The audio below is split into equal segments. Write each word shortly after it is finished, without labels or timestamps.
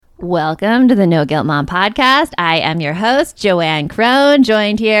Welcome to the No Guilt Mom podcast. I am your host, Joanne Crone,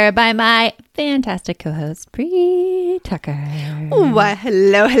 joined here by my fantastic co-host, Bree Tucker. Well,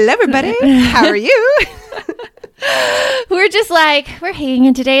 hello, everybody. How are you? We're hanging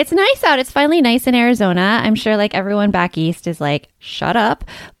in today. It's nice out. It's finally nice in Arizona. I'm sure like everyone back east is like, shut up.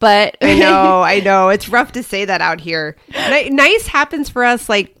 But I know. It's rough to say that out here. Nice happens for us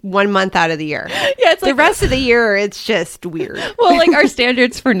like 1 month out of the year. Yeah, it's the rest of the year, it's just weird. Well, like our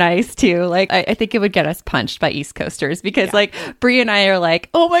standards for nice too. Like I think it would get us punched by East Coasters because like Bree and I are like,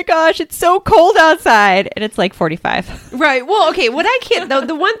 oh my gosh, it's so cold outside. And it's like 45. Right. Well, okay. What I can't,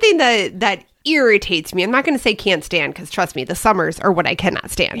 the one thing that irritates me, I'm not going to say can't stand because trust me, the summers are what I cannot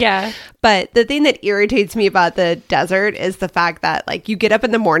stand. Yeah. But the thing that irritates me about the desert is the fact that like you get up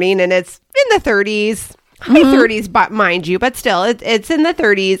in the morning and it's in the 30s, high 30s, but mind you, but still it's in the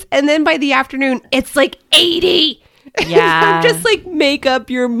 30s. And then by the afternoon, it's like 80. Yeah. I'm just like, make up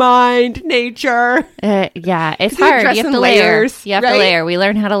your mind, nature. Yeah, it's hard. You have to layer. You have to layer. We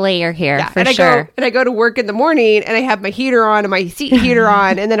learn how to layer here for sure. And I go to work in the morning and I have my heater on and my seat heater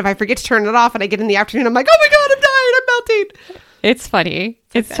on. And then if I forget to turn it off and I get in the afternoon, I'm like, oh my God, I'm dying. I'm melting. It's funny.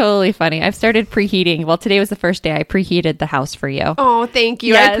 It's totally funny. I've started preheating. Well, today was the first day I preheated the house for you. Oh, thank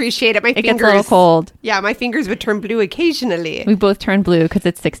you. Yes. I appreciate it. My fingers gets a little cold. Yeah, my fingers would turn blue occasionally. We both turn blue because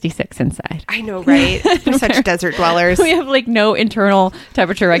it's 66 inside. I know, right? We're such desert dwellers. We have like no internal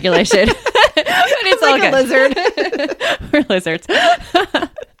temperature regulation. But it's all like good. A lizard. We're lizards.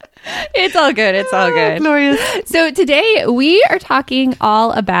 It's all good. It's all good. Glorious. So today we are talking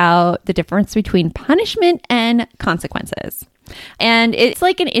all about the difference between punishment and consequences. And it's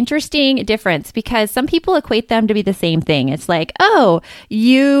like an interesting difference because some people equate them to be the same thing. It's like, oh,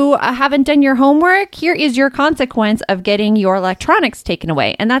 you haven't done your homework. Here is your consequence of getting your electronics taken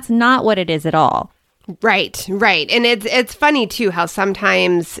away. And that's not what it is at all. Right. And it's funny, too, how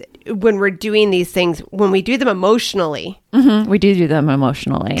sometimes when we're doing these things, when we do them emotionally, we do them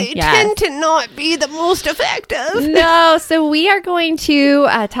emotionally. They tend to not be the most effective. No. So we are going to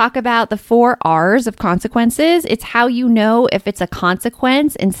talk about the 4 R's of consequences. It's how you know if it's a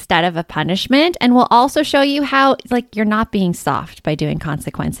consequence instead of a punishment. And we'll also show you how like you're not being soft by doing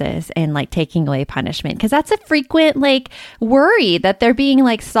consequences and like taking away punishment. Because that's a frequent like worry that they're being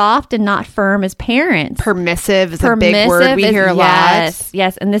like soft and not firm as parents. Permissive is a big word we hear a lot.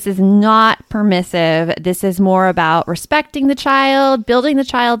 Yes. And this is not permissive. This is more about respecting the child, building the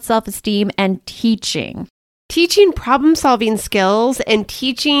child's self-esteem, and teaching. Teaching problem-solving skills and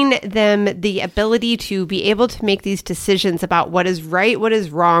teaching them the ability to be able to make these decisions about what is right, what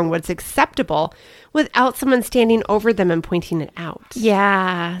is wrong, what's acceptable, without someone standing over them and pointing it out.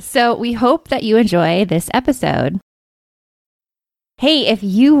 Yeah. So we hope that you enjoy this episode. Hey, if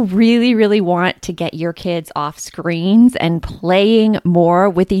you really, really want to get your kids off screens and playing more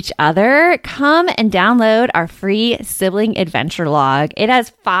with each other, come and download our free sibling adventure log. It has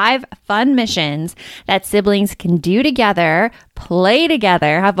 5 fun missions that siblings can do together, play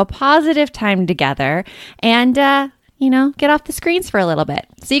together, have a positive time together, and get off the screens for a little bit.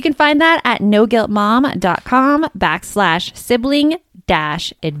 So you can find that at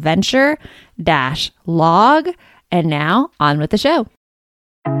noguiltmom.com/sibling-adventure-log. And now, on with the show.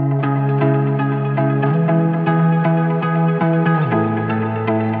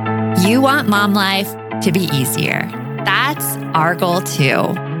 You want mom life to be easier. That's our goal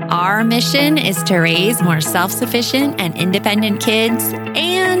too. Our mission is to raise more self-sufficient and independent kids,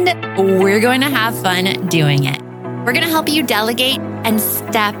 and we're going to have fun doing it. We're going to help you delegate and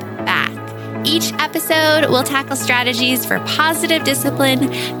step back. Each episode will tackle strategies for positive discipline,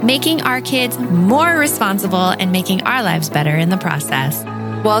 making our kids more responsible and making our lives better in the process.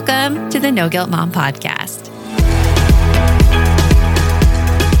 Welcome to the No Guilt Mom podcast.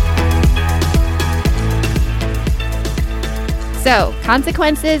 So,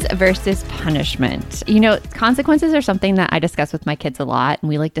 consequences versus punishment. Consequences are something that I discuss with my kids a lot, and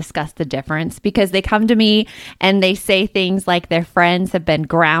we discuss the difference because they come to me and they say things like their friends have been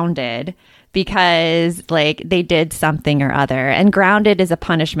grounded because they did something or other, and grounded is a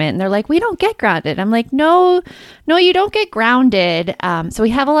punishment, and they're like, we don't get grounded. I'm like, no, you don't get grounded. So we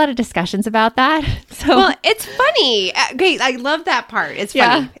have a lot of discussions about that. Well, it's funny. Great. I love that part. It's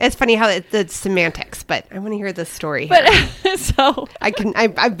funny. It's funny how it's semantics, but I want to hear this story. But so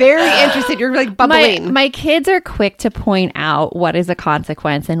I'm very interested. You're bubbling. My kids are quick to point out what is a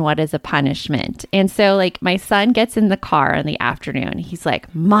consequence and what is a punishment. And so my son gets in the car in the afternoon. He's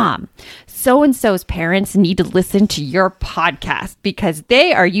like, Mom, so-and-so's parents need to listen to your podcast because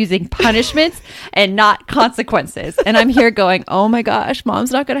they are using punishments and not consequences. And I'm here going, oh my gosh,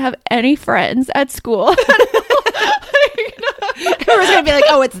 mom's not going to have any friends at school. Everyone's going to be like,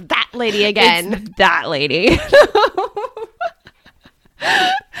 oh, it's that lady again. It's that lady.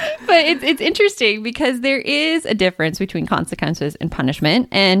 But it's interesting because there is a difference between consequences and punishment.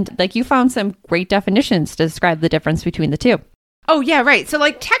 And like you found some great definitions to describe the difference between the two. Oh, yeah, right. So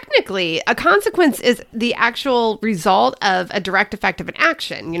like technically a consequence is the actual result of a direct effect of an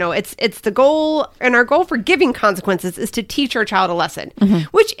action. You know, it's the goal, and our goal for giving consequences is to teach our child a lesson,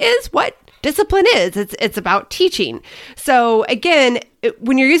 which is what discipline is. It's about teaching. So again,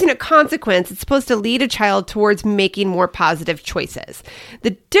 when you're using a consequence, it's supposed to lead a child towards making more positive choices.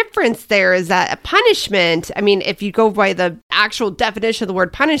 The difference there is that a punishment, I mean, if you go by the actual definition of the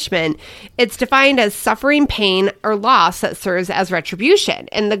word punishment, it's defined as suffering pain or loss that serves as retribution.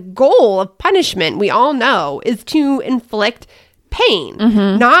 And the goal of punishment, we all know, is to inflict pain,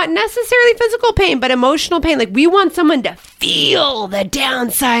 not necessarily physical pain, but emotional pain. Like we want someone to feel the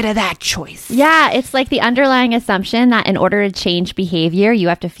downside of that choice. Yeah, it's like the underlying assumption that in order to change behavior, you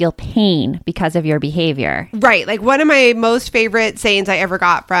have to feel pain because of your behavior. Right. Like one of my most favorite sayings I ever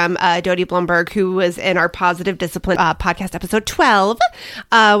got from Dodie Blumberg, who was in our Positive Discipline podcast episode 12,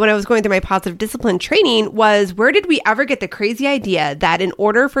 when I was going through my positive discipline training, was, where did we ever get the crazy idea that in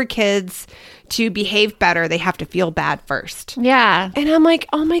order for kids to behave better, they have to feel bad first? Yeah. And I'm like,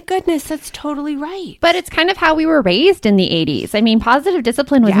 oh my goodness, that's totally right. But it's kind of how we were raised in the 80s. I mean, positive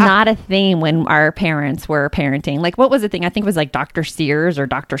discipline was not a thing when our parents were parenting. Like, what was the thing? I think it was like Dr. Sears or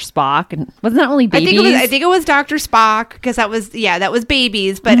Dr. Spock. And wasn't that only babies? I think it was Dr. Spock, because that was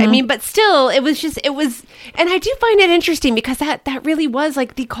babies. But I mean, but still, it was, and I do find it interesting because that really was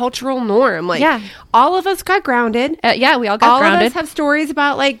like the cultural norm. Like, all of us got grounded. We all got grounded. All of us have stories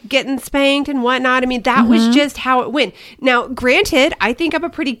about like getting spanked and whatnot. I mean, that was just how it went. Now, granted, I think I'm a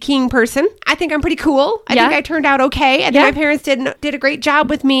pretty keen person. I think I'm pretty cool. I think I turned out okay. I think my parents did a great job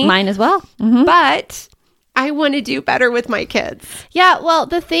with me. Mine as well. But I want to do better with my kids. Yeah, well,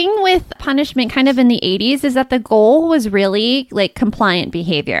 the thing with punishment kind of in the 80s is that the goal was really like compliant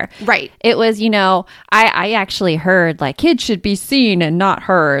behavior. Right. It was, I actually heard like kids should be seen and not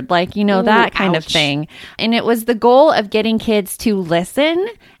heard, like, that kind of thing. And it was the goal of getting kids to listen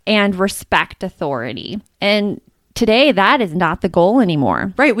and respect authority. And today, that is not the goal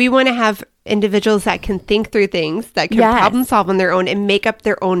anymore. Right. We want to have individuals that can think through things, that can problem solve on their own and make up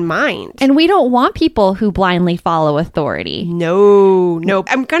their own mind. And we don't want people who blindly follow authority. No.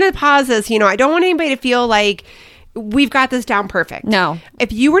 I'm going to pause this. I don't want anybody to feel like we've got this down perfect. No.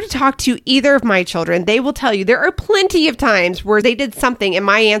 If you were to talk to either of my children, they will tell you there are plenty of times where they did something and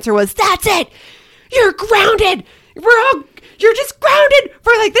my answer was, that's it. You're grounded. You're just grounded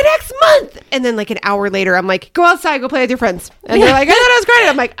for like the next month. And then like an hour later, I'm like, go outside, go play with your friends. And they're like, I thought I was grounded.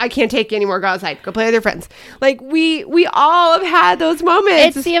 I'm like, I can't take you anymore. Go outside, go play with your friends. Like we all have had those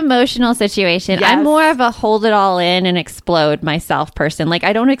moments. It's the emotional situation. Yes. I'm more of a hold it all in and explode myself person. Like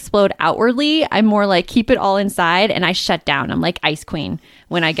I don't explode outwardly. I'm more like keep it all inside and I shut down. I'm like Ice Queen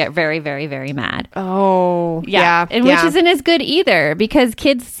when I get very, very, very mad. Oh, yeah. And which isn't as good either because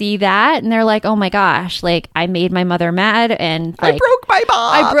kids see that and they're like, oh my gosh, like I made my mother mad and like, I broke my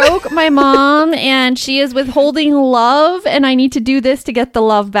mom. I broke my mom and she is withholding love and I need to do this to get the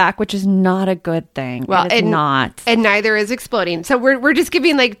love back, which is not a good thing. Well, it's not. And neither is exploding. So we're just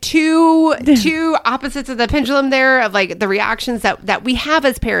giving like two opposites of the pendulum there of like the reactions that we have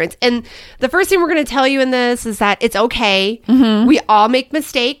as parents. And the first thing we're going to tell you in this is that it's okay. We all make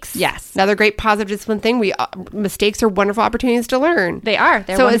mistakes. Yes. Another great positive discipline thing. Mistakes are wonderful opportunities to learn. They're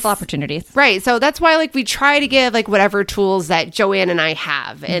wonderful opportunities. Right. So that's why like we try to give like whatever tools that Joanne and I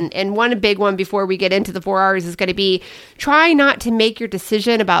have. And one big one before we get into the 4 hours is going to be try not to make your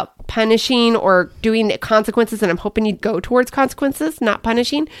decision about punishing or doing consequences. And I'm hoping you'd go towards consequences, not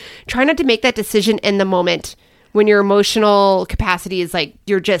punishing. Try not to make that decision in the moment when your emotional capacity is like,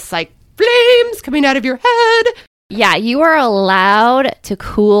 you're just like flames coming out of your head. Yeah, you are allowed to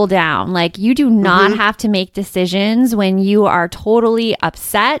cool down. Like you do not have to make decisions when you are totally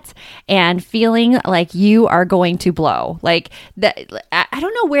upset and feeling like you are going to blow. Like that, I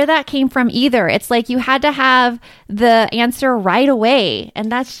don't know where that came from either. It's like you had to have the answer right away. And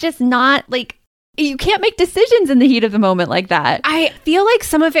that's just not like, you can't make decisions in the heat of the moment like that. I feel like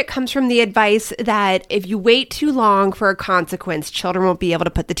some of it comes from the advice that if you wait too long for a consequence, children won't be able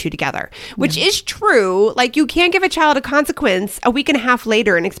to put the two together, which is true. Like you can't give a child a consequence a week and a half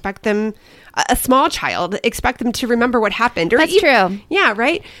later and expect them a small child, expect them to remember what happened. Or That's true. Yeah,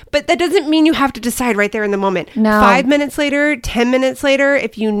 right? But that doesn't mean you have to decide right there in the moment. No. 5 minutes later, 10 minutes later,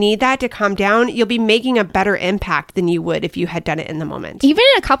 if you need that to calm down, you'll be making a better impact than you would if you had done it in the moment. Even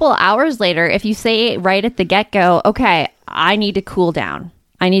a couple of hours later, if you say right at the get-go, okay, I need to cool down.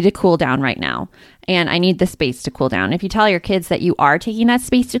 I need to cool down right now. And I need the space to cool down. If you tell your kids that you are taking that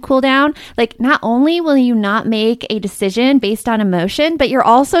space to cool down, like not only will you not make a decision based on emotion, but you're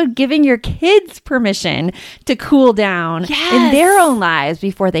also giving your kids permission to cool down in their own lives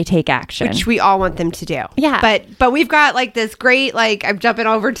before they take action. Which we all want them to do. Yeah. But we've got like this great, like I'm jumping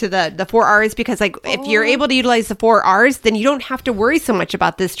over to the 4 R's because like if you're able to utilize the 4 R's, then you don't have to worry so much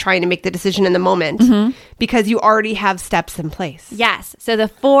about this trying to make the decision in the moment because you already have steps in place. Yes. So the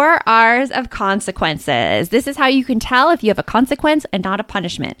 4 R's of consequences. This is how you can tell if you have a consequence and not a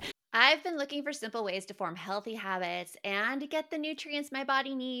punishment. I've been looking for simple ways to form healthy habits and get the nutrients my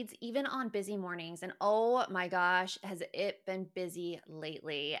body needs, even on busy mornings. And oh my gosh, has it been busy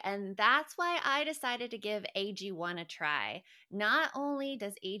lately. And that's why I decided to give AG1 a try. Not only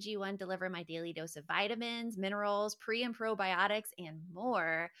does AG1 deliver my daily dose of vitamins, minerals, pre and probiotics, and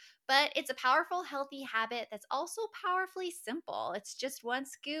more, but it's a powerful, healthy habit that's also powerfully simple. It's just 1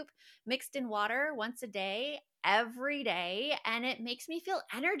 scoop mixed in water once a day, every day, and it makes me feel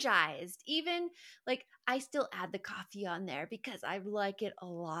energized. Even like I still add the coffee on there because I like it a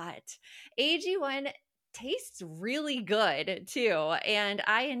lot. AG1 tastes really good too, and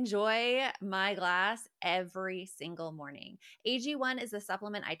I enjoy my glass every single morning. AG1 is the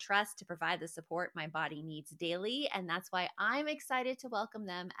supplement I trust to provide the support my body needs daily, and that's why I'm excited to welcome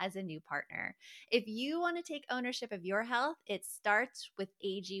them as a new partner. If you want to take ownership of your health, it starts with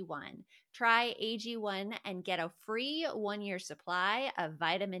AG1. Try AG1 and get a free 1-year supply of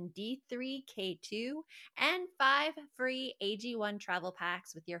vitamin D3, K2, and 5 free AG1 travel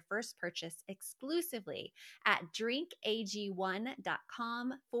packs with your first purchase exclusively at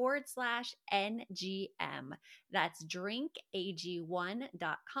drinkag1.com/NGM. That's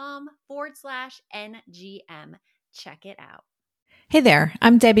drinkag1.com/NGM. Check it out. Hey there,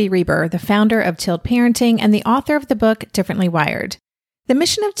 I'm Debbie Reber, the founder of Tilt Parenting and the author of the book Differently Wired. The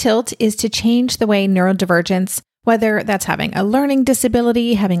mission of Tilt is to change the way neurodivergence, whether that's having a learning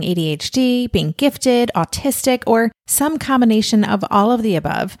disability, having ADHD, being gifted, autistic, or some combination of all of the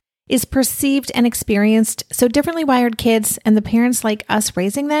above, is perceived and experienced so differently wired kids and the parents like us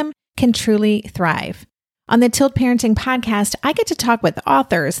raising them can truly thrive. On the Tilt Parenting podcast, I get to talk with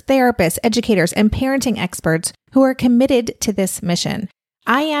authors, therapists, educators, and parenting experts who are committed to this mission.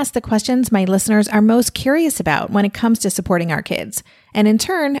 I ask the questions my listeners are most curious about when it comes to supporting our kids. And in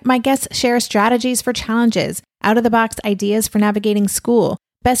turn, my guests share strategies for challenges, out-of-the-box ideas for navigating school,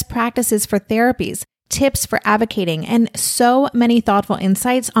 best practices for therapies, tips for advocating, and so many thoughtful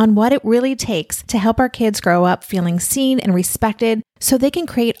insights on what it really takes to help our kids grow up feeling seen and respected so they can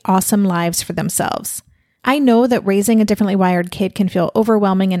create awesome lives for themselves. I know that raising a differently wired kid can feel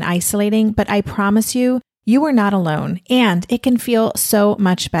overwhelming and isolating, but I promise you, you are not alone, and it can feel so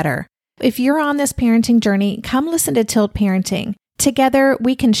much better. If you're on this parenting journey, come listen to Tilt Parenting. Together,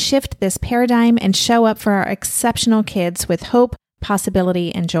 we can shift this paradigm and show up for our exceptional kids with hope,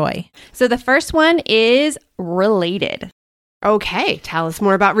 possibility, and joy. So the first one is related. Okay, tell us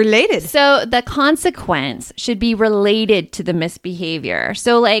more about related. So the consequence should be related to the misbehavior.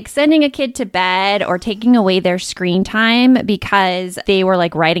 So like sending a kid to bed or taking away their screen time because they were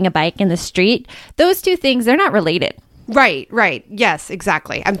like riding a bike in the street. Those two things, they're not related. Right. Yes,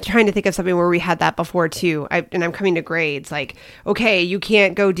 exactly. I'm trying to think of something where we had that before too. And I'm coming to grades. Like, okay, you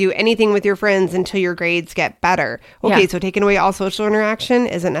can't go do anything with your friends until your grades get better. Okay, so taking away all social interaction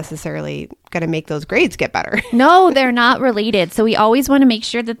isn't necessarily going to make those grades get better. No, they're not related. So we always want to make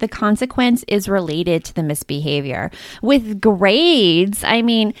sure that the consequence is related to the misbehavior. With grades, I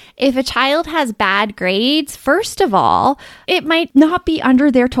mean, if a child has bad grades, first of all, it might not be under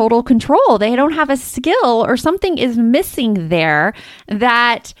their total control. They don't have a skill or something is missing there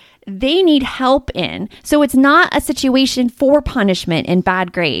that they need help in. So it's not a situation for punishment in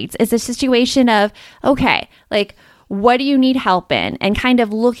bad grades. It's a situation of, okay, like, what do you need help in? And kind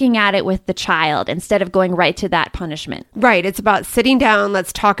of looking at it with the child instead of going right to that punishment. Right. It's about sitting down,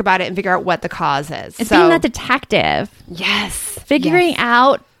 let's talk about it and figure out what the cause is. It's being that detective. Yes. Figuring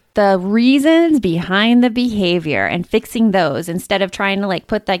out the reasons behind the behavior and fixing those instead of trying to like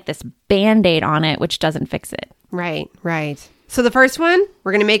put like this Band-Aid on it, which doesn't fix it. Right. So the first one,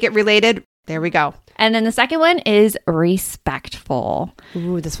 we're going to make it related. There we go. And then the second one is respectful.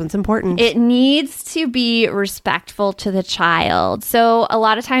 Ooh, this one's important. It needs to be respectful to the child. So a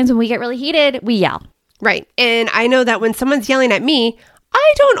lot of times when we get really heated, we yell. Right. And I know that when someone's yelling at me,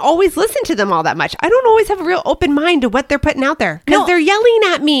 I don't always listen to them all that much. I don't always have a real open mind to what they're putting out there because they're yelling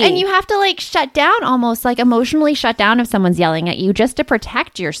at me. And you have to like shut down, almost like emotionally shut down if someone's yelling at you just to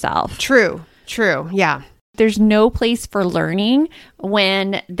protect yourself. True. Yeah. There's no place for learning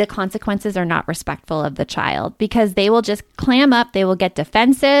when the consequences are not respectful of the child, because they will just clam up, they will get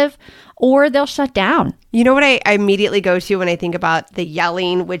defensive, or they'll shut down. You know what I immediately go to when I think about the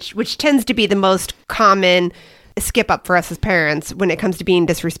yelling, which tends to be the most common skip up for us as parents when it comes to being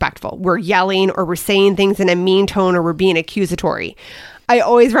disrespectful. We're yelling or we're saying things in a mean tone or we're being accusatory. I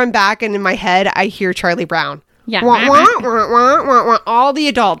always run back and in my head, I hear Charlie Brown. Yeah. Wah, wah, wah, wah, wah, wah. All the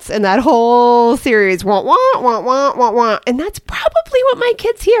adults in that whole series. Wah, wah, wah, wah, wah, wah. And that's probably what my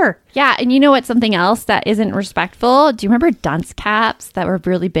kids hear. Yeah, and you know what's something else that isn't respectful? Do you remember dunce caps that were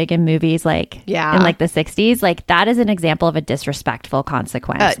really big in movies in like the 60s? Like that is an example of a disrespectful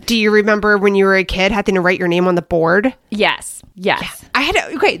consequence. Do you remember when you were a kid having to write your name on the board? Yes. I had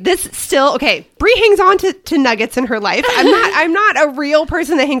to, Brie hangs on to nuggets in her life. I'm not a real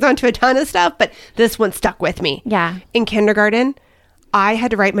person that hangs on to a ton of stuff, but this one stuck with me. Yeah. In kindergarten, I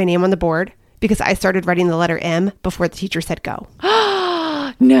had to write my name on the board because I started writing the letter M before the teacher said go.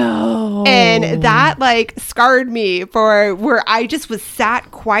 No. And that like scarred me for where I just was sat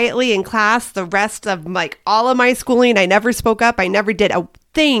quietly in class the rest of like all of my schooling. I never spoke up. I never did a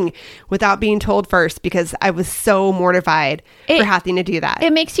thing without being told first because I was so mortified for having to do that.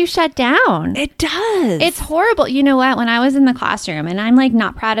 It makes you shut down. It does. It's horrible. You know what? When I was in the classroom, and I'm like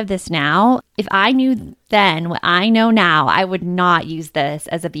not proud of this now, if I knew then what I know now, I would not use this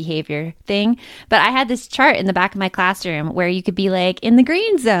as a behavior thing. But I had this chart in the back of my classroom where you could be like in the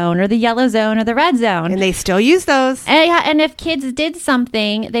green zone or the yellow zone or the red zone. And they still use those. And if kids did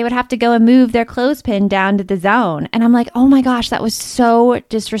something, they would have to go and move their clothespin down to the zone. And I'm like, oh my gosh, that was so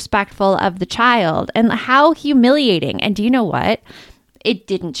disrespectful of the child. And how humiliating. And do you know what? It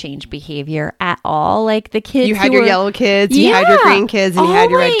didn't change behavior at all. Like the kids, you had your yellow kids, you had your green kids, and you had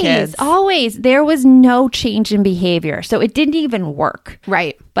your red kids. Always, there was no change in behavior, so it didn't even work.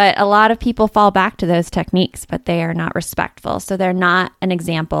 Right. But a lot of people fall back to those techniques, but they are not respectful, so they're not an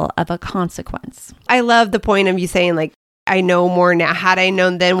example of a consequence. I love the point of you saying like, I know more now. Had I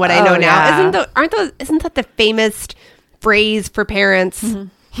known then what I know now, isn't that the famous phrase for parents? Mm-hmm.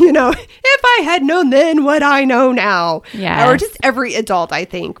 You know, if I had known then what I know now. Yeah. Or just every adult, I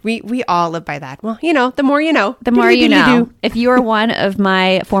think. We all live by that. Well, you know, the more you know. The more you know. If you are one of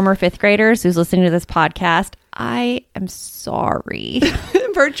my former fifth graders who's listening to this podcast, I am sorry.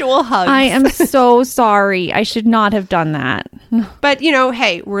 Virtual hugs. I am so sorry. I should not have done that. But, you know,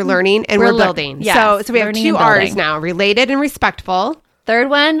 hey, we're learning and we're building. Yes, so we have 2 R's now. Related and respectful.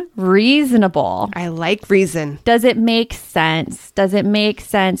 Third one, reasonable. I like reason. Does it make sense? Does it make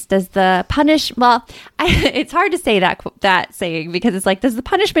sense? Does the it's hard to say that saying because it's like, does the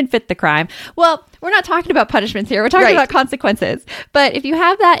punishment fit the crime? Well, we're not talking about punishments here. We're talking about consequences. But if you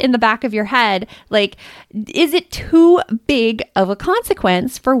have that in the back of your head, like, is it too big of a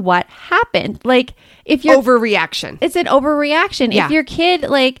consequence for what happened? Like, if you're overreaction, it's an overreaction. Yeah. If your kid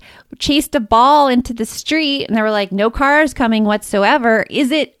like chased a ball into the street and there were like no cars coming whatsoever,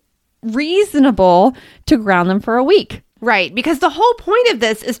 is it reasonable to ground them for a week? Right, because the whole point of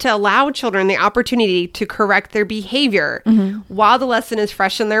this is to allow children the opportunity to correct their behavior while the lesson is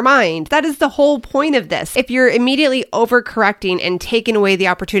fresh in their mind. That is the whole point of this. If you're immediately overcorrecting and taking away the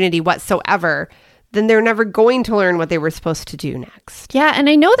opportunity whatsoever, then they're never going to learn what they were supposed to do next. Yeah, and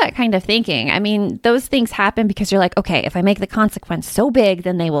I know that kind of thinking. I mean, those things happen because you're like, okay, if I make the consequence so big,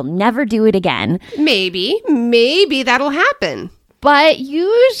 then they will never do it again. Maybe that'll happen. But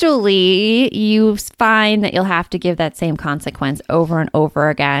usually you find that you'll have to give that same consequence over and over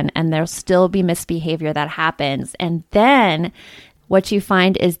again, and there'll still be misbehavior that happens. And then what you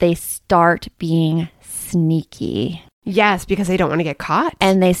find is they start being sneaky. Yes, because they don't want to get caught.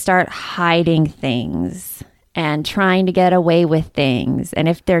 And they start hiding things and trying to get away with things. And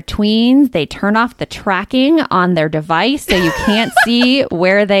if they're tweens, they turn off the tracking on their device so you can't see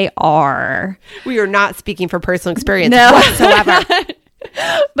where they are. We are not speaking from personal experience whatsoever.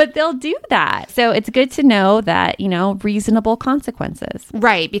 But they'll do that. So it's good to know that, you know, reasonable consequences.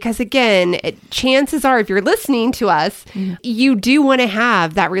 Right. Because again, chances are if you're listening to us, you do want to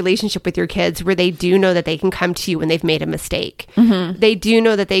have that relationship with your kids where they do know that they can come to you when they've made a mistake. Mm-hmm. They do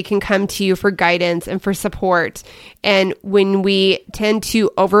know that they can come to you for guidance and for support. And when we tend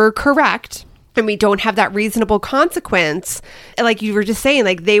to overcorrect, and we don't have that reasonable consequence, like you were just saying,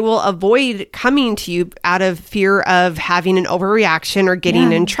 like they will avoid coming to you out of fear of having an overreaction or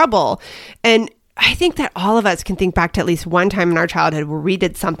getting in trouble. And I think that all of us can think back to at least one time in our childhood where we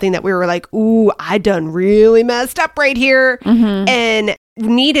did something that we were like, ooh, I done really messed up right here. Mm-hmm. And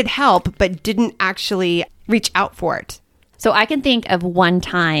needed help but didn't actually reach out for it. So I can think of one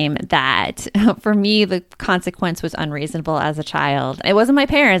time that for me, the consequence was unreasonable as a child. It wasn't my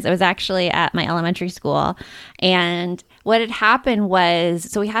parents. It was actually at my elementary school. And what had happened was,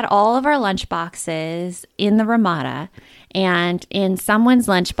 so we had all of our lunch boxes in the Ramada, and in someone's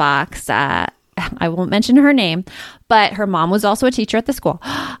lunchbox, I won't mention her name, but her mom was also a teacher at the school.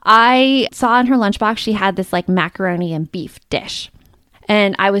 I saw in her lunchbox, she had this like macaroni and beef dish.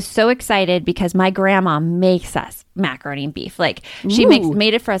 And I was so excited because my grandma makes us macaroni and beef. Like she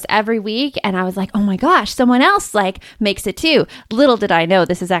made it for us every week. And I was like, oh my gosh, someone else like makes it too. Little did I know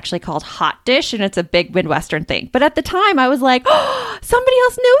this is actually called hot dish, and it's a big Midwestern thing. But at the time I was like, oh, somebody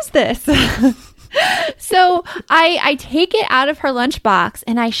else knows this. So I take it out of her lunchbox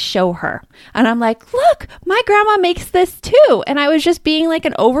and I show her. And I'm like, look, my grandma makes this too. And I was just being like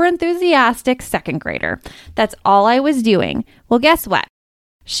an overenthusiastic second grader. That's all I was doing. Well, guess what?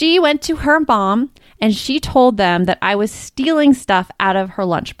 She went to her mom and she told them that I was stealing stuff out of her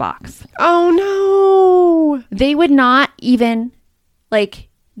lunchbox. Oh, no. They would not even, like,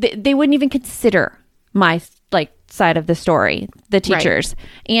 they wouldn't even consider my, like, side of the story, the teachers.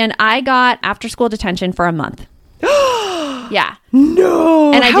 Right. And I got after school detention for a month. Yeah.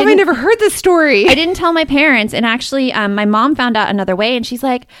 No. And How have I never heard this story? I didn't tell my parents. And actually, my mom found out another way. And she's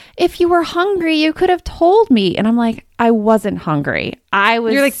like, if you were hungry, you could have told me. And I'm like, I wasn't hungry.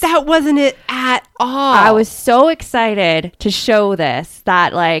 You're like, that wasn't it at all. I was so excited to show this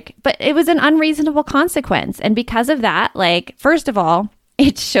that like, but it was an unreasonable consequence. And because of that, like, first of all,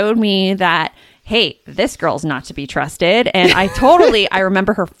 it showed me that, hey, this girl's not to be trusted. And I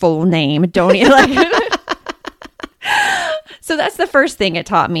remember her full name. Don't you like So that's the first thing it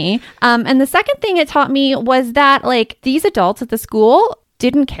taught me. And the second thing it taught me was that like these adults at the school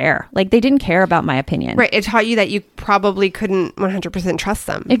didn't care. Like they didn't care about my opinion. Right. It taught you that you probably couldn't 100% trust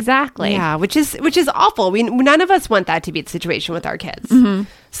them. Exactly. Yeah, which is awful. None of us want that to be the situation with our kids. Mm-hmm.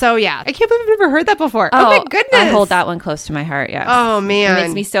 So yeah, I can't believe I've never heard that before. Oh my goodness. I hold that one close to my heart. Yeah. Oh man. It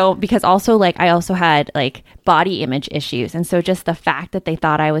makes me so, because also like I also had like body image issues. And so just the fact that they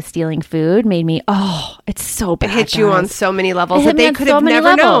thought I was stealing food made me, it's so bad. It hit you on so many levels that that they could have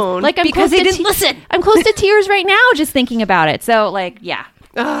never known. Like because they didn't listen. I'm close to tears right now just thinking about it. So like, yeah.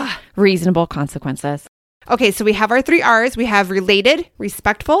 Reasonable consequences. Okay, so we have our 3 R's. We have related,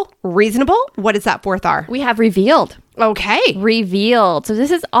 respectful, reasonable. What is that 4th R? We have revealed. Okay. Revealed. So this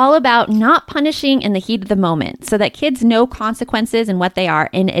is all about not punishing in the heat of the moment so that kids know consequences and what they are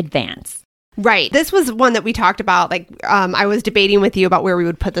in advance. Right. This was one that we talked about. Like, I was debating with you about where we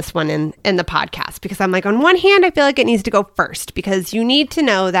would put this one in the podcast, because I'm like, on one hand, I feel like it needs to go first, because you need to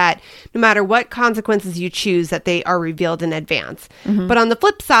know that no matter what consequences you choose, that they are revealed in advance. Mm-hmm. But on the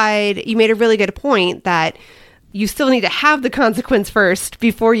flip side, you made a really good point that you still need to have the consequence first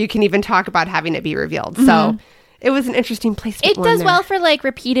before you can even talk about having it be revealed. Mm-hmm. So it was an interesting place to It does well for like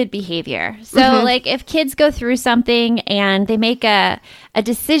repeated behavior. So like if kids go through something and they make a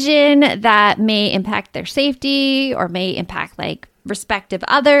decision that may impact their safety or may impact like respect of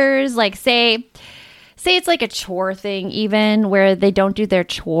others, like say it's like a chore thing even, where they don't do their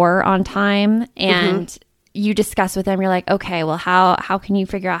chore on time, and you discuss with them, you're like, okay, well, how can you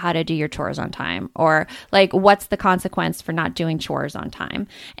figure out how to do your chores on time? Or like, what's the consequence for not doing chores on time?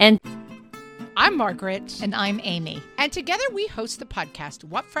 And I'm Margaret. And I'm Amy. And together we host the podcast,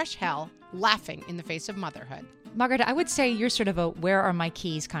 What Fresh Hell? Laughing in the Face of Motherhood. Margaret, I would say you're sort of a where are my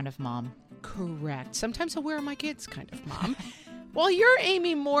keys kind of mom. Correct. Sometimes a where are my kids kind of mom. Well, you're,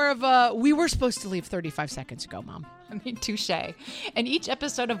 Amy, more of a we were supposed to leave 35 seconds ago, mom. I mean, touche. In each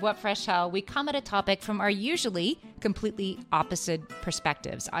episode of What Fresh Hell, we come at a topic from our usually completely opposite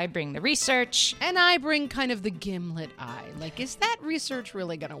perspectives. I bring the research. And I bring kind of the gimlet eye. Like, is that research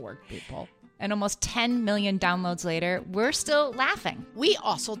really going to work, people? And almost 10 million downloads later, we're still laughing. We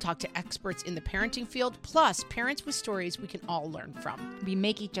also talk to experts in the parenting field, plus parents with stories we can all learn from. We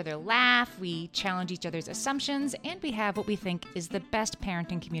make each other laugh, we challenge each other's assumptions, and we have what we think is the best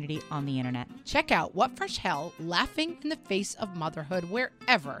parenting community on the internet. Check out What Fresh Hell? Laughing in the Face of Motherhood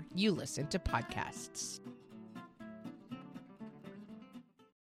wherever you listen to podcasts.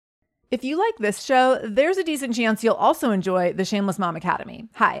 If you like this show, there's a decent chance you'll also enjoy the Shameless Mom Academy.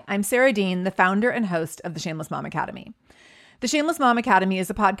 Hi, I'm Sarah Dean, the founder and host of the Shameless Mom Academy. The Shameless Mom Academy is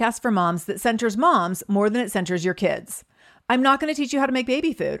a podcast for moms that centers moms more than it centers your kids. I'm not going to teach you how to make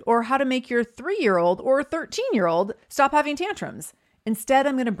baby food or how to make your 3-year-old or 13-year-old stop having tantrums. Instead,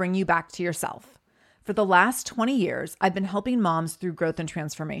 I'm going to bring you back to yourself. For the last 20 years, I've been helping moms through growth and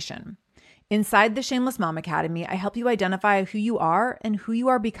transformation. Inside the Shameless Mom Academy, I help you identify who you are and who you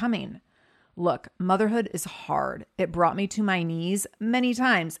are becoming. Look, motherhood is hard. It brought me to my knees many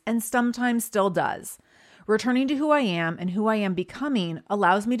times and sometimes still does. Returning to who I am and who I am becoming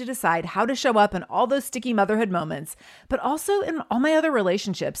allows me to decide how to show up in all those sticky motherhood moments, but also in all my other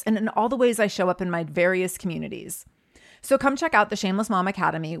relationships and in all the ways I show up in my various communities. So come check out the Shameless Mom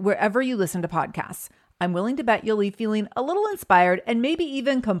Academy wherever you listen to podcasts. I'm willing to bet you'll leave feeling a little inspired and maybe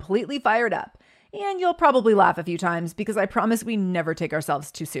even completely fired up. And you'll probably laugh a few times because I promise we never take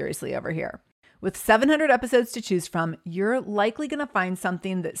ourselves too seriously over here. With 700 episodes to choose from, you're likely going to find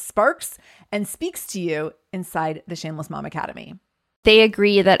something that sparks and speaks to you inside the Shameless Mom Academy. They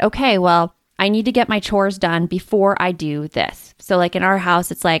agree that, okay, well, I need to get my chores done before I do this. So like in our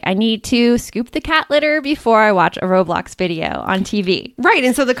house, it's like, I need to scoop the cat litter before I watch a Roblox video on TV. Right.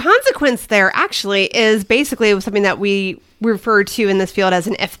 And so the consequence there actually is basically something that we refer to in this field as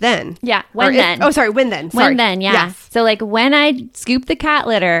an if-then. Yeah, when then. When then. Sorry. When then, yeah. Yes. So like when I scoop the cat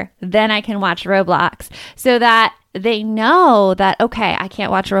litter, then I can watch Roblox. So that they know that, okay, I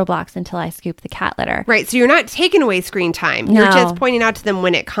can't watch Roblox until I scoop the cat litter. Right. So you're not taking away screen time. No. You're just pointing out to them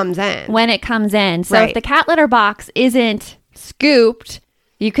when it comes in. When it comes in. So Right. if the cat litter box isn't scooped,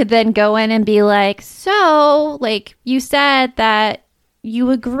 you could then go in and be like, so like you said that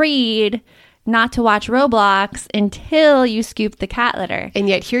you agreed not to watch Roblox until you scoop the cat litter. And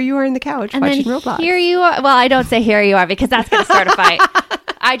yet here you are on the couch And watching then Roblox. here you are. Well, I don't say here you are because that's going to start a fight.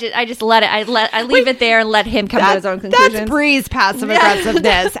 I just let it. I leave it there and let him come to his own conclusions. That's Bree's passive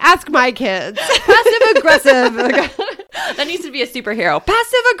aggressiveness. Ask my kids. Passive aggressive. That needs to be a superhero.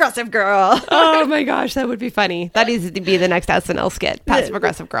 Passive aggressive girl. Oh my gosh, that would be funny. That needs to be the next SNL skit. Passive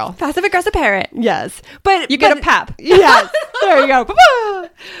aggressive girl. Passive aggressive parent. Yes. But You get a pap. Yes. There you go.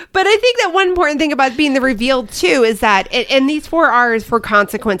 But I think that one important thing about being the reveal too is that in these 4 R's for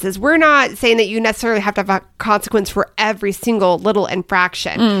consequences, we're not saying that you necessarily have to have a consequence for every single little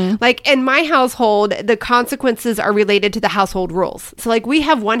infraction. Like in my household, the consequences are related to the household rules. So like we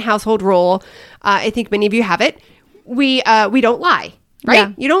have one household rule. I think many of you have it. We don't lie.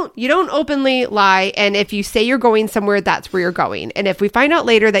 Right? Yeah. You don't openly lie. And if you say you're going somewhere, that's where you're going. And if we find out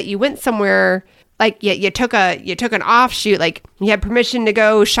later that you went somewhere, like you took an offshoot, like you had permission to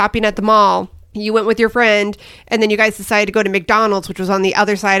go shopping at the mall, you went with your friend, and then you guys decided to go to McDonald's, which was on the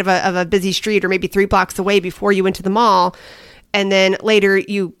other side of a busy street or maybe 3 blocks away before you went to the mall. And then later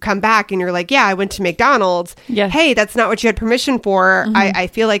you come back and you're like, yeah, I went to McDonald's. Yeah. Hey, that's not what you had permission for. I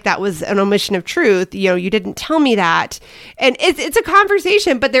feel like that was an omission of truth. You know, you didn't tell me that. And it's a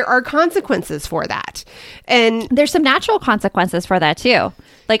conversation, but there are consequences for that. And There's some natural consequences for that too.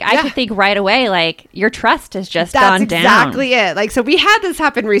 Like I could think right away, like your trust has just that's gone down. exactly it. Like, so we had this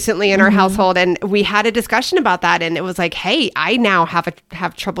happen recently in our household and we had a discussion about that. And it was like, hey, I now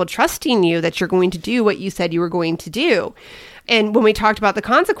have trouble trusting you that you're going to do what you said you were going to do. And when we talked about the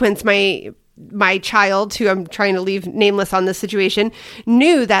consequence, my child, who I'm trying to leave nameless on this situation,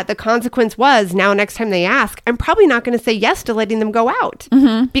 knew that the consequence was now next time they ask, I'm probably not going to say yes to letting them go out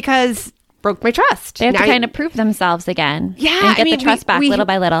because broke my trust. They have Now to kind of prove themselves again. Yeah, and get the trust back little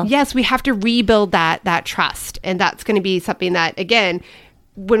by little. Yes, we have to rebuild that trust. And that's going to be something that, again,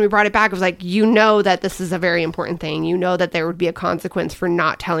 when we brought it back, it was like, you know that this is a very important thing. You know that there would be a consequence for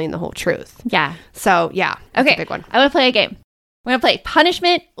not telling the whole truth. Yeah. So, yeah, that's Okay. a big one. I want to play a game. We're going to play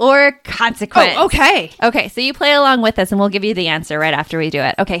punishment or consequence. Oh, okay. Okay, so you play along with us and we'll give you the answer right after we do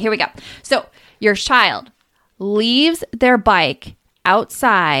it. Okay, here we go. So your child leaves their bike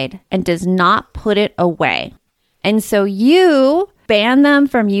outside and does not put it away. And so you ban them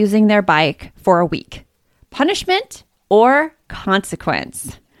from using their bike for a week. Punishment or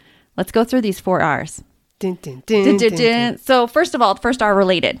consequence? Let's go through these 4 R's. Dun, dun, dun, dun, dun. So first of all, the first R,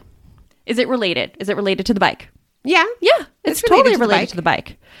 related. Is it related? Is it related to the bike? Yeah. Yeah, it's related totally to the related bike. to the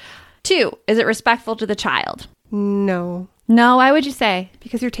bike. 2, is it respectful to the child? No, No, why would you say?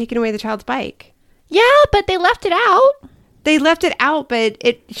 because you're taking away the child's bike. Yeah, but they left it out. They left it out, but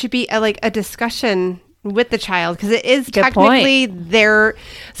it should be a discussion with the child because it is Good technically their.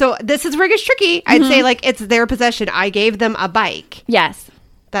 So this is where it gets tricky. I'd say like it's their possession. I gave them a bike. Yes.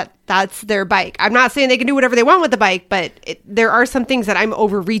 That's their bike. I'm not saying they can do whatever they want with the bike, but there are some things that I'm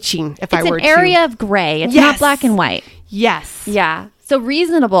overreaching if I It's were an to. area of gray. It's not Yes. black and white. Yes. Yeah. So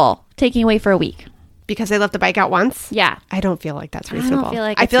reasonable, taking away for a week. Because they left the bike out once? Yeah. I don't feel like that's I reasonable. don't feel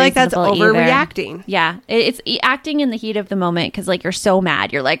like I it's feel like that's reasonable either. overreacting. Yeah. It's acting in the heat of the moment because like you're so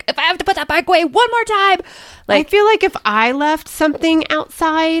mad. You're like, if I have to put that bike away one more time. I feel like if I left something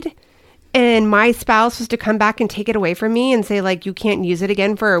outside and my spouse was to come back and take it away from me and say like, you can't use it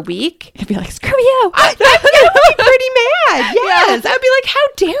again for a week. I'd be like, screw you. I would be pretty mad. Yes. I would be like, how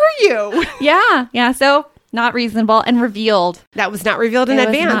dare you? Yeah. So not reasonable, and revealed. That was not revealed in It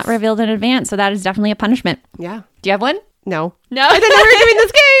advance. was not revealed in advance, so that is definitely a punishment. Yeah. Do you have one? No. No. I didn't know we were doing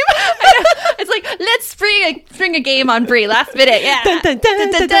this game. It's like, let's spring a game on Brie. Last minute. Yeah. Dun, dun, dun, Dun,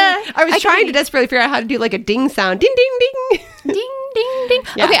 dun, dun, dun. dun. I was trying to desperately figure out how to do like a ding sound. Ding, ding, ding. Ding, ding, ding.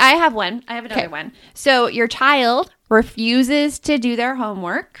 Yeah. Okay, I have one. I have another one. So your child refuses to do their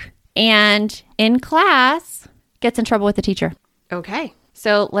homework and in class gets in trouble with the teacher. Okay.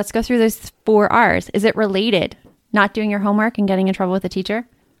 So let's go through those 4 R's. Is it related? Not doing your homework and getting in trouble with the teacher?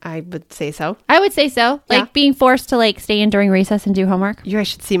 I would say so. I would say so. Like Yeah. being forced to like stay in during recess and do homework. You guys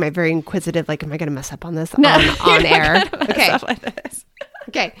should see my very inquisitive, like, am I going to mess up on this No, on air? Okay. Stuff like this.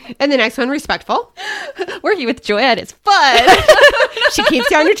 Okay. And the next one, respectful. Working with Joanne is fun. She keeps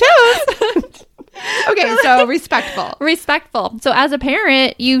you on your toes. Okay, so respectful. Respectful. So as a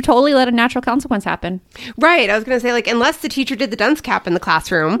parent, you totally let a natural consequence happen. Right. I was going to say, like, unless the teacher did the dunce cap in the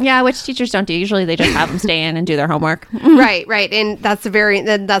classroom. Yeah, which teachers don't do. Usually they just have them stay in and do their homework. Right, right. And that's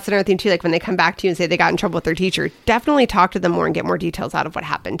that's another thing too. Like when they come back to you and say they got in trouble with their teacher, definitely talk to them more and get more details out of what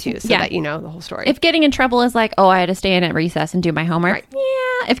happened too, so Yeah. that you know the whole story. If getting in trouble is like, oh, I had to stay in at recess and do my homework. Right.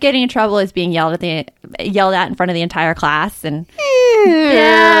 Yeah. If getting in trouble is being yelled at in front of the entire class, and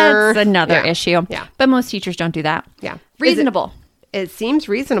that's another Yeah. issue. Yeah. But most teachers don't do that. Yeah. Reasonable. It seems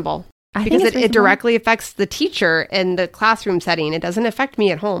reasonable. I think because it's it reasonable. directly affects the teacher in the classroom setting. It doesn't affect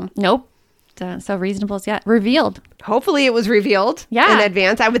me at home. Nope. So reasonable is revealed. Hopefully it was revealed Yeah. in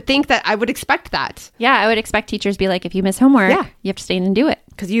advance. I would think that I would expect that Yeah, I would expect teachers to be like, if you miss homework, Yeah. you have to stay in and do it.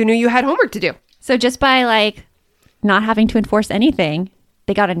 because you knew you had homework to do. So just by like not having to enforce anything,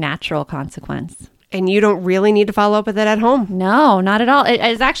 they got a natural consequence. And you don't really need to follow up with it at home. No, not at all. It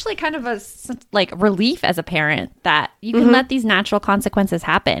is actually kind of a like relief as a parent that you can let these natural consequences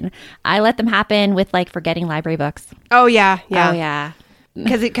happen. I let them happen with like forgetting library books. Oh, yeah. Yeah. Oh yeah.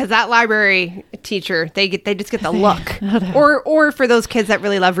 Because that library teacher, they just get the look, or for those kids that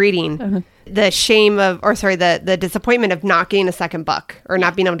really love reading, the shame of, or sorry, the disappointment of not getting a second book or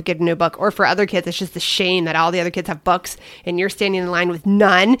not being able to get a new book, or for other kids, it's just the shame that all the other kids have books and you're standing in line with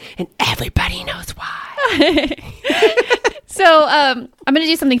none, and everybody knows why. So I'm going to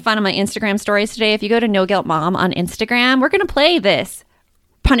do something fun on my Instagram stories today. If you go to No Guilt Mom on Instagram, we're going to play this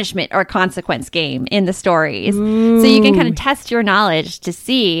punishment or consequence game in the stories. So you can kind of test your knowledge to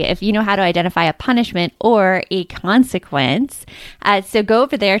see if you know how to identify a punishment or a consequence. So go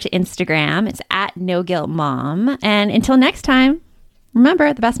over there to Instagram. It's at No Guilt Mom. And until next time,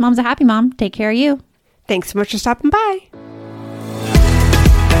 remember, the best mom's a happy mom. Take care of you. Thanks so much for stopping by.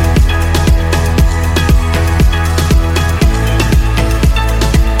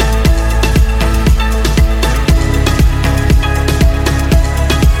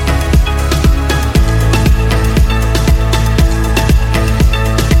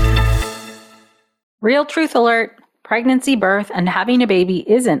 Real truth alert, pregnancy, birth, and having a baby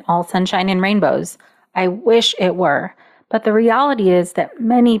isn't all sunshine and rainbows. I wish it were. But the reality is that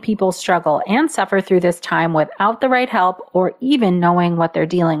many people struggle and suffer through this time without the right help or even knowing what they're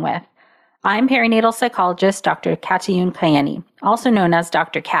dealing with. I'm perinatal psychologist Dr. Katayun Kayeni, also known as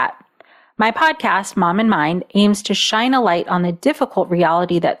Dr. Kat. My podcast, Mom in Mind, aims to shine a light on the difficult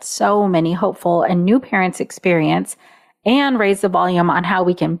reality that so many hopeful and new parents experience and raise the volume on how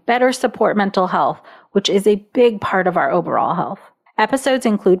we can better support mental health, which is a big part of our overall health. Episodes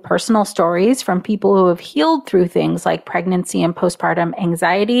include personal stories from people who have healed through things like pregnancy and postpartum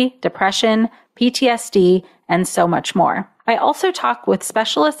anxiety, depression, PTSD, and so much more. I also talk with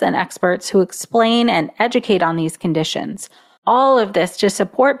specialists and experts who explain and educate on these conditions. All of this to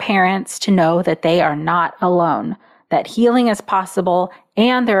support parents to know that they are not alone, that healing is possible,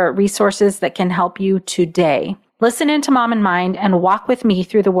 and there are resources that can help you today. Listen into Mom in Mind and walk with me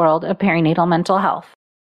through the world of perinatal mental health.